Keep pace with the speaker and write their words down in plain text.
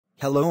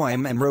Hello,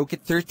 I'm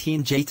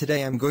Roket13j.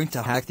 Today I'm going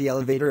to hack the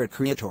elevator at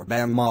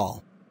Creatorbam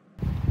Mall.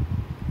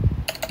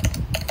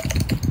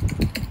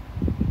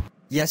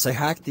 Yes, I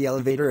hacked the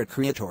elevator at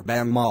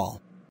Creatorbam Mall.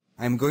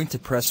 I'm going to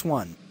press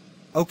 1.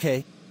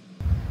 Okay.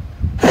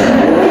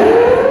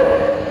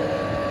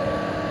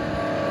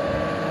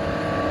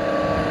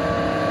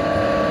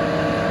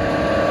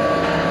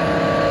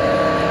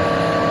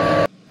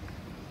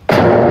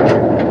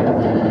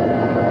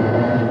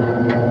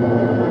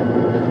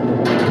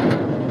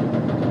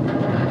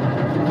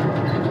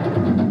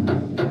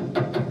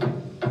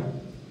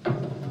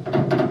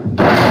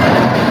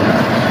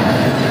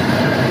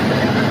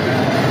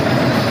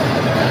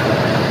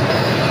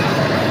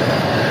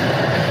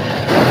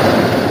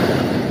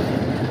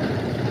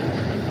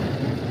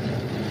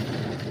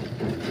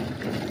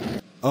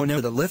 Oh no,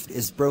 the lift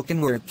is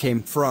broken where it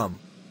came from.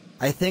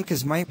 I think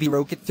this might be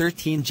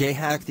Roket13j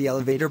hacked the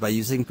elevator by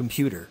using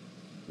computer.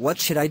 What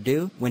should I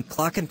do when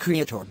Clock and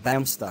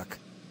Creatorbam stuck?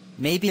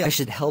 Maybe I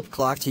should help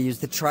Clock to use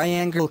the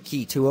triangle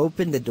key to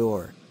open the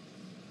door.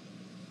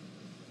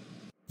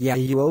 Yeah,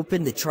 you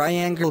open the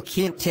triangle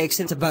key, it takes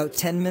it about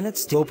 10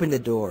 minutes to open the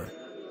door.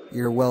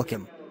 You're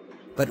welcome.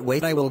 But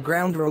wait, I will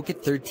ground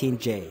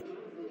Roket13j.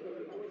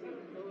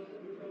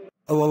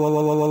 Oh,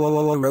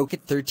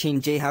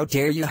 Roket13j, how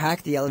dare you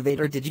hack the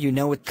elevator? Did you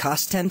know it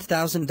cost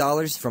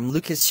 $10,000 from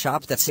Lucas'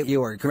 shop? That's it,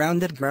 you are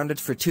grounded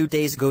for 2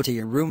 days. Go to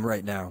your room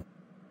right now.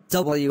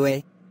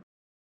 WA.